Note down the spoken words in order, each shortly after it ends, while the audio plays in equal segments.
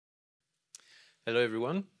Hello,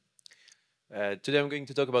 everyone. Today I'm going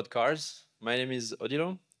to talk about cars. My name is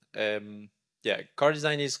Odilon. Um, yeah, car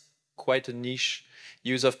design is quite a niche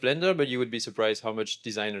use of Blender, but you would be surprised how much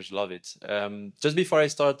designers love it. Just before I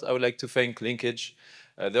start, I would like to thank Linkage.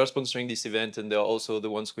 They're sponsoring this event, and they're also the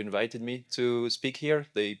ones who invited me to speak here.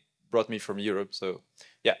 They brought me from Europe, so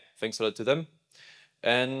yeah, thanks a lot to them.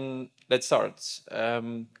 And let's start.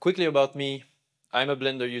 Quickly about me, I'm a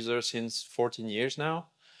Blender user since 14 years now,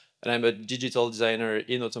 and I'm a digital designer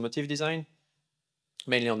in automotive design,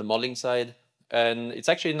 mainly on the modeling side. And it's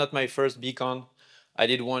actually not my first beacon. I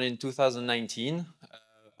did one in 2019.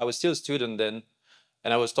 I was still a student then,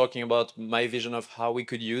 and I was talking about my vision of how we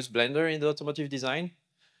could use Blender in the automotive design.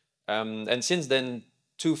 And since then,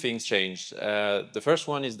 two things changed. The first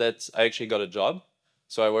one is that I actually got a job.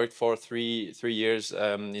 So I worked for three years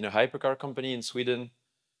in a hypercar company in Sweden,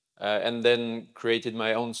 and then created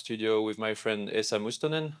my own studio with my friend Esa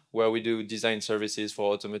Mustonen, where we do design services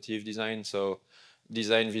for automotive design. So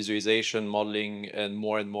design visualization, modeling, and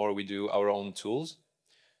more we do our own tools.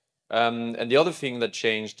 And the other thing that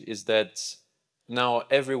changed is that now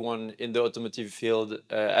everyone in the automotive field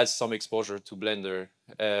has some exposure to Blender.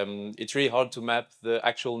 It's really hard to map the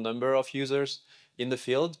actual number of users in the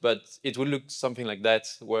field, but it would look something like that,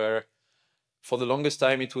 where for the longest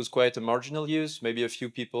time it was quite a marginal use, maybe a few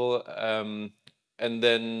people. And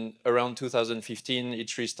then around 2015,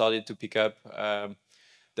 it really started to pick up.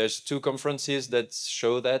 There's two conferences that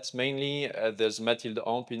show that mainly. There's Mathilde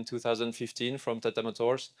Amp in 2015 from Tata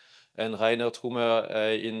Motors and Rainer Trummer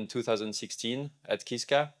in 2016 at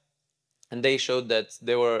Kiska. And they showed that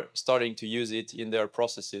they were starting to use it in their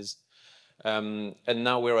processes. And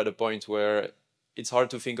now we're at a point where it's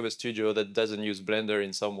hard to think of a studio that doesn't use Blender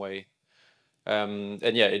in some way. And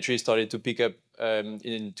yeah, it really started to pick up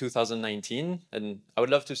in 2019. And I would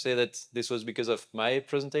love to say that this was because of my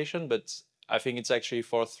presentation, but I think it's actually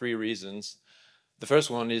for three reasons. The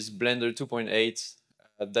first one is Blender 2.8.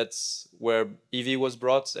 That's where Eevee was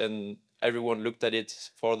brought, and everyone looked at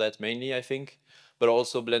it for that mainly, I think. But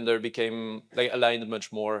also Blender became like aligned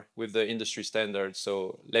much more with the industry standards.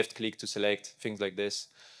 So left click to select, things like this.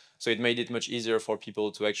 So it made it much easier for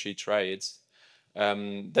people to actually try it.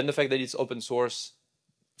 Then the fact that it's open source,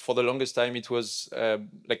 for the longest time, it was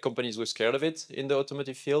like companies were scared of it in the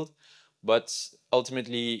automotive field, but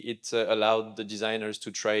ultimately it allowed the designers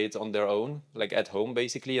to try it on their own, like at home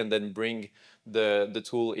basically, and then bring the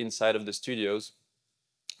tool inside of the studios.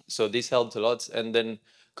 So this helped a lot. And then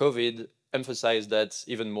COVID emphasized that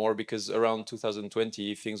even more because around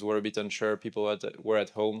 2020 things were a bit unsure. People were at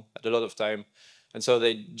home at a lot of time, and so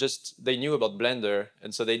they knew about Blender,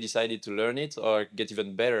 and so they decided to learn it or get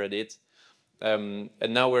even better at it. And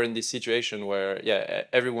now we're in this situation where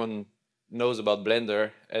everyone knows about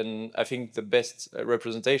Blender, and I think the best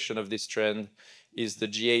representation of this trend is the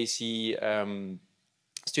GAC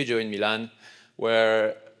studio in Milan,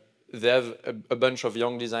 where they have a bunch of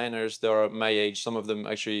young designers. They are my age. Some of them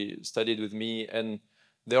actually studied with me, and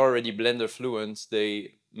they're already Blender fluent.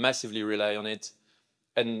 They massively rely on it,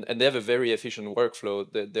 and they have a very efficient workflow.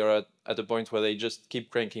 They're at a point where they just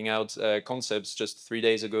keep cranking out concepts. Just 3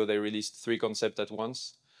 days ago, they released 3 concepts at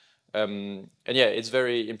once. And yeah, it's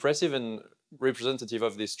very impressive and representative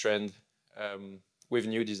of this trend with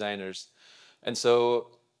new designers. And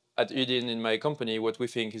so at Udin in my company, what we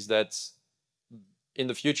think is that in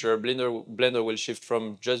the future, Blender will shift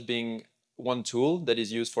from just being one tool that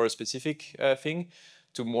is used for a specific thing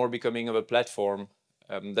to more becoming of a platform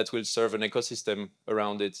that will serve an ecosystem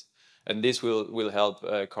around it. And this will help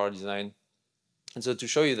car design. And so to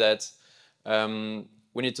show you that,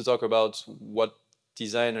 we need to talk about what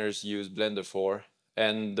designers use Blender for.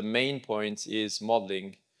 And the main point is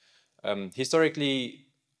modeling. Historically,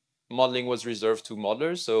 modeling was reserved to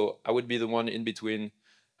modelers. So I would be the one in between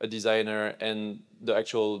a designer and the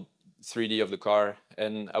actual 3D of the car.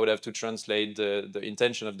 And I would have to translate the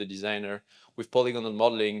intention of the designer. With polygonal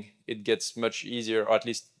modeling, it gets much easier, or at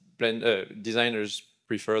least designers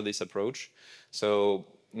prefer this approach. So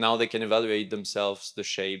now they can evaluate themselves, the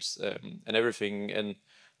shapes, and everything. And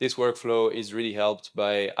this workflow is really helped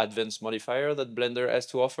by advanced modifier that Blender has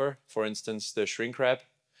to offer. For instance, the shrink wrap.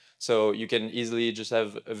 So you can easily just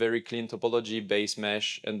have a very clean topology, base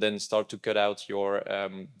mesh, and then start to cut out your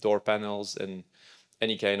door panels and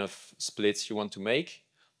any kind of splits you want to make.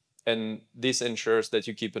 And this ensures that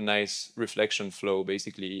you keep a nice reflection flow.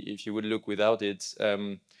 Basically, if you would look without it,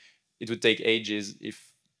 it would take ages,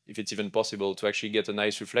 if it's even possible, to actually get a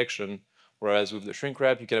nice reflection. Whereas with the shrink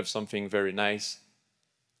wrap, you can have something very nice.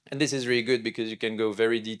 And this is really good because you can go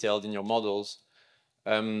very detailed in your models.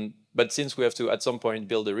 But since we have to, at some point,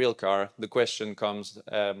 build a real car, the question comes,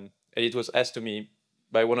 And it was asked to me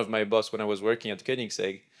by one of my boss when I was working at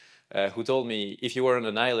Koenigsegg, who told me, if you were on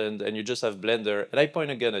an island and you just have Blender, and I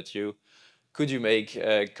point a gun at you, could you make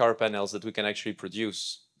car panels that we can actually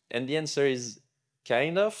produce? And the answer is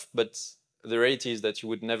kind of, but the reality is that you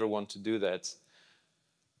would never want to do that.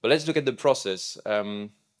 But let's look at the process.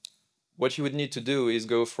 What you would need to do is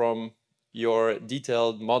go from your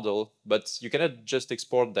detailed model, but you cannot just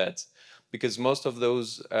export that because most of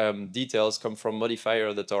those details come from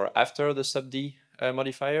modifiers that are after the sub-D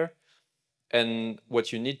modifier. And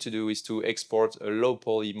what you need to do is to export a low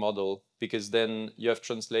poly model because then you have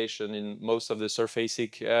translation in most of the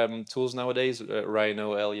surfacic tools nowadays,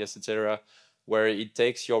 Rhino, Loiez, etc., where it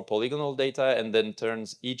takes your polygonal data and then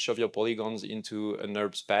turns each of your polygons into a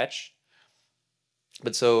NURBS patch.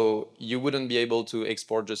 But so you wouldn't be able to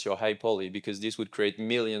export just your high poly because this would create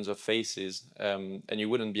millions of faces and you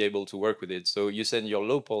wouldn't be able to work with it. So you send your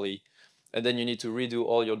low poly and then you need to redo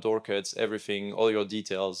all your door cuts, everything, all your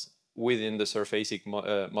details within the surfacic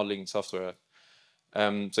modeling software.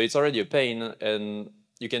 So it's already a pain, and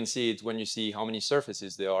you can see it when you see how many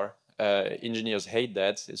surfaces there are. Engineers hate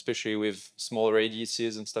that, especially with small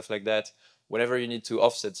radiuses and stuff like that. Whenever you need to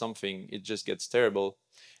offset something, it just gets terrible.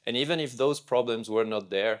 And even if those problems were not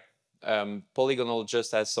there, Polygonal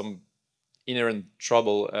just has some inherent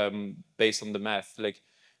trouble based on the math. Like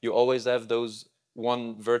you always have those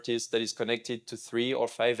one vertex that is connected to 3 or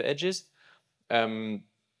 5 edges.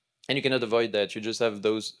 And you cannot avoid that. You just have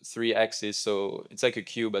those 3 axes. So it's like a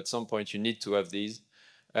cube. At some point, you need to have these.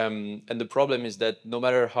 And the problem is that no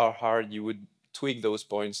matter how hard you would tweak those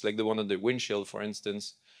points, like the one on the windshield, for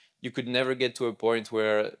instance, you could never get to a point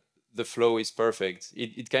where the flow is perfect.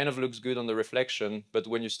 It kind of looks good on the reflection, but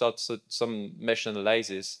when you start some mesh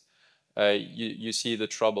analysis, you see the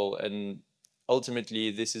trouble. And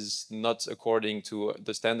ultimately, this is not according to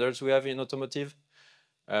the standards we have in automotive.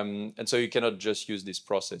 And so you cannot just use this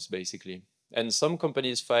process, basically. And some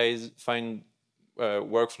companies find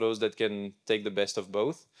workflows that can take the best of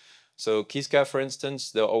both. So Kiska, for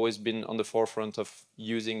instance, they've always been on the forefront of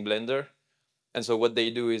using Blender. And so what they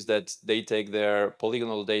do is that they take their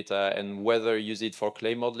polygonal data and whether use it for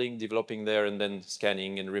clay modeling, developing there, and then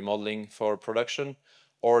scanning and remodeling for production,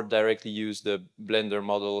 or directly use the Blender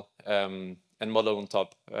model and model on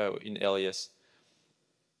top in Loiez.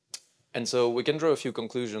 And so we can draw a few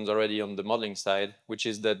conclusions already on the modeling side, which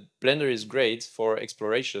is that Blender is great for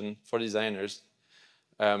exploration for designers.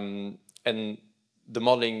 And the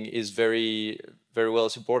modeling is very, very well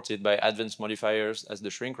supported by advanced modifiers as the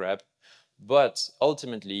shrink wrap. But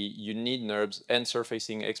ultimately, you need NURBS and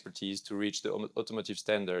surfacing expertise to reach the automotive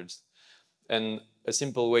standards. And a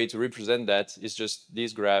simple way to represent that is just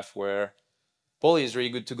this graph where poly is really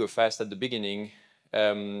good to go fast at the beginning,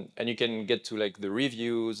 and you can get to like the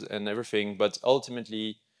reviews and everything, but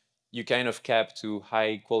ultimately you kind of cap to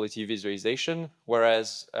high quality visualization,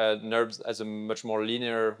 whereas NURBS has a much more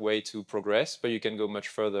linear way to progress, but you can go much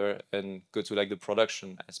further and go to like the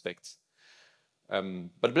production aspects.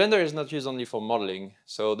 But Blender is not used only for modeling.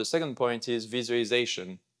 So the second point is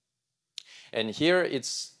visualization. And here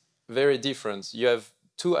it's very different. You have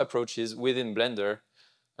 2 approaches within Blender.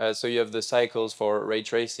 So you have the cycles for ray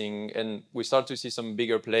tracing, and we start to see some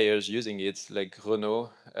bigger players using it, like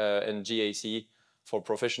Renault and GAC for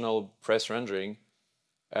professional press rendering.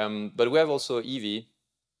 But we have also Eevee,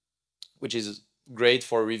 which is great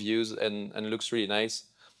for reviews and looks really nice.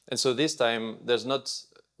 And so this time, there's not,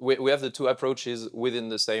 we have the 2 approaches within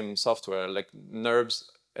the same software, like NURBS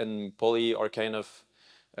and Poly are kind of,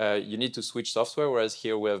 you need to switch software, whereas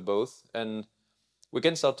here we have both. And we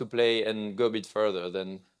can start to play and go a bit further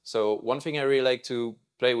then. So one thing I really like to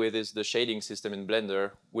play with is the shading system in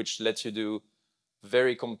Blender, which lets you do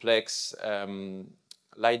very complex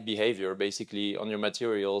light behavior basically on your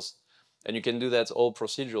materials. And you can do that all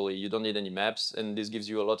procedurally. You don't need any maps, and this gives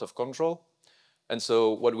you a lot of control. And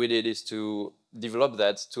so what we did is to develop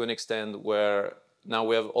that to an extent where now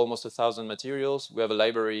we have almost 1,000 materials. We have a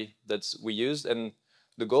library that we use, and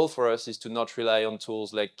the goal for us is to not rely on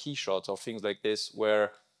tools like Keyshot or things like this,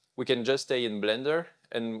 where we can just stay in Blender,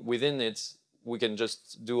 and within it, we can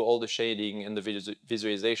just do all the shading and the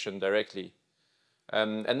visualization directly.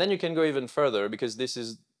 And then you can go even further, because this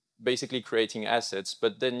is basically creating assets,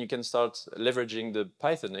 but then you can start leveraging the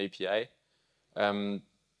Python API.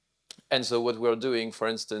 And so what we're doing, for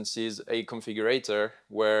instance, is a configurator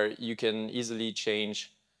where you can easily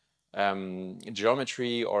change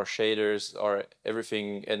geometry or shaders or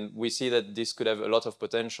everything. And we see that this could have a lot of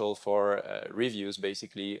potential for reviews,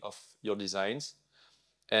 basically, of your designs.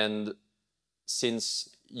 And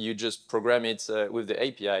since you just program it with the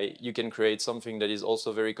API, you can create something that is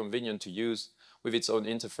also very convenient to use, with its own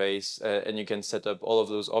interface, and you can set up all of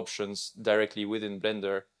those options directly within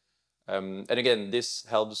Blender. And again, this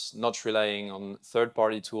helps not relying on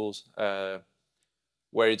third-party tools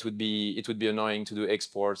where it would be annoying to do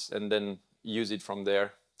exports and then use it from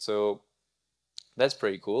there. So that's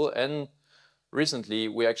pretty cool. And recently,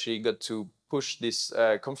 we actually got to push this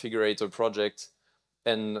configurator project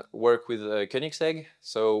and work with Koenigsegg.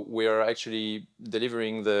 So we are actually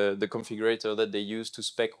delivering the configurator that they use to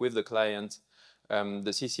spec with the client,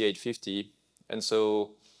 the CC850. And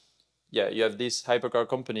so, yeah, you have this hypercar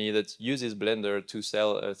company that uses Blender to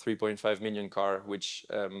sell a 3.5 million car, which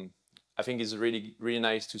I think is really, really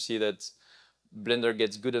nice to see that Blender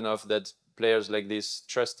gets good enough that players like this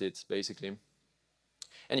trust it, basically.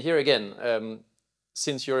 And here again,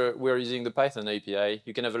 since we're using the Python API,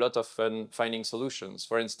 you can have a lot of fun finding solutions.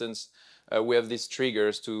 For instance, we have these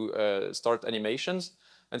triggers to start animations.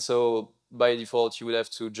 And so by default, you would have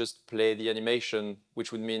to just play the animation,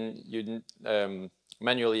 which would mean you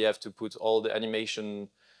manually have to put all the animation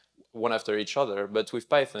one after each other. But with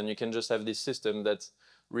Python, you can just have this system that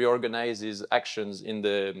reorganizes actions in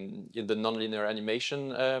the nonlinear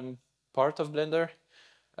animation part of Blender.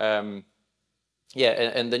 Yeah,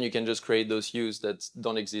 and then you can just create those hues that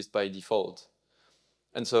don't exist by default.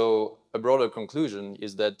 And so a broader conclusion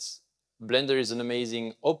is that Blender is an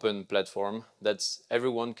amazing open platform that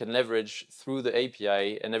everyone can leverage through the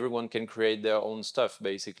API, and everyone can create their own stuff,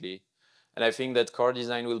 basically. And I think that car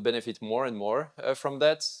design will benefit more and more from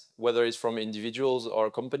that, whether it's from individuals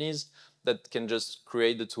or companies that can just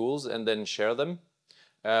create the tools and then share them.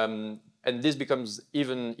 And this becomes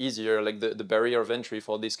even easier, like the barrier of entry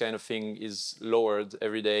for this kind of thing is lowered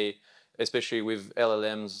every day, especially with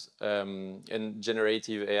LLMs and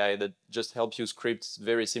generative AI that just help you script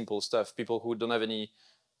very simple stuff. People who don't have any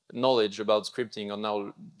knowledge about scripting are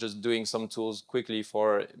now just doing some tools quickly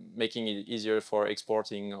for making it easier for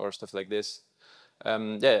exporting or stuff like this.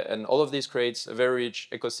 Yeah, and all of this creates a very rich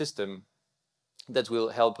ecosystem that will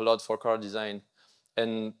help a lot for car design.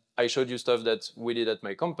 And I showed you stuff that we did at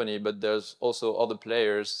my company, but there's also other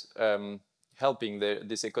players helping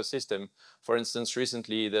this ecosystem. For instance,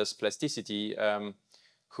 recently there's Plasticity,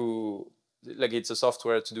 who, like, it's a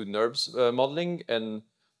software to do NURBS modeling, and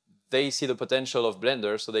they see the potential of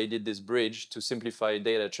Blender, so they did this bridge to simplify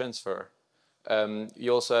data transfer.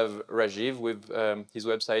 You also have Rajiv with his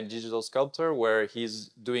website Digital Sculptor, where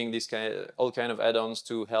he's doing all kind of add-ons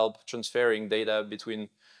to help transferring data between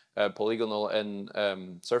polygonal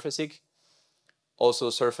and surfacing. Also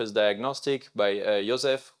Surface Diagnostic by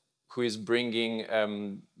Josef, who is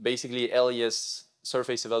bringing basically LES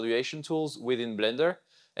surface evaluation tools within Blender.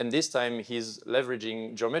 And this time he's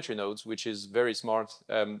leveraging geometry nodes, which is very smart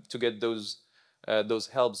to get those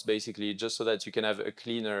helps, basically, just so that you can have a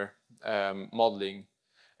cleaner modeling.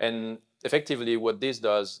 And effectively what this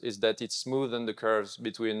does is that it smoothens the curves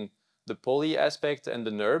between the poly aspect and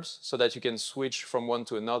the NURBS, so that you can switch from one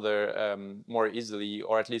to another more easily,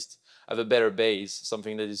 or at least have a better base,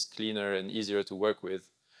 something that is cleaner and easier to work with.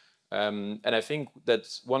 And I think that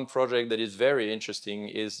one project that is very interesting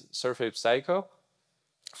is Surface Psycho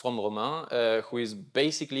from Romain, who is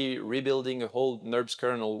basically rebuilding a whole NURBS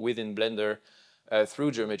kernel within Blender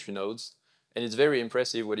through geometry nodes. And it's very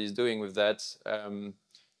impressive what he's doing with that.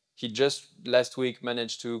 He just last week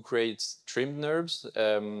managed to create trimmed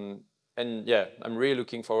NURBS. And yeah, I'm really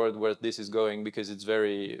looking forward where this is going, because it's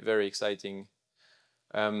very, very exciting.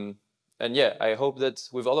 And yeah, I hope that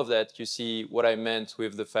with all of that, you see what I meant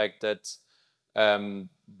with the fact that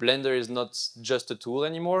Blender is not just a tool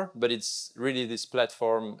anymore, but it's really this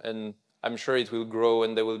platform, and I'm sure it will grow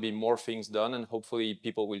and there will be more things done, and hopefully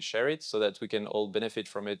people will share it so that we can all benefit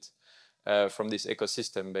from it, from this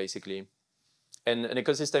ecosystem, basically. And an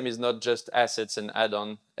ecosystem is not just assets and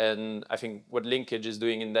add-on. And I think what Linkage is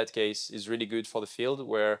doing in that case is really good for the field,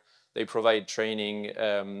 where they provide training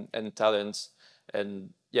and talent.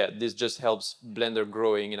 And yeah, this just helps Blender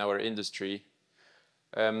growing in our industry.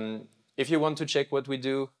 If you want to check what we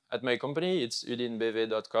do at my company, it's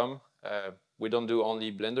udinbv.com. We don't do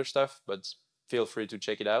only Blender stuff, but feel free to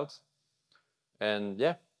check it out. And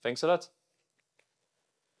yeah, thanks a lot.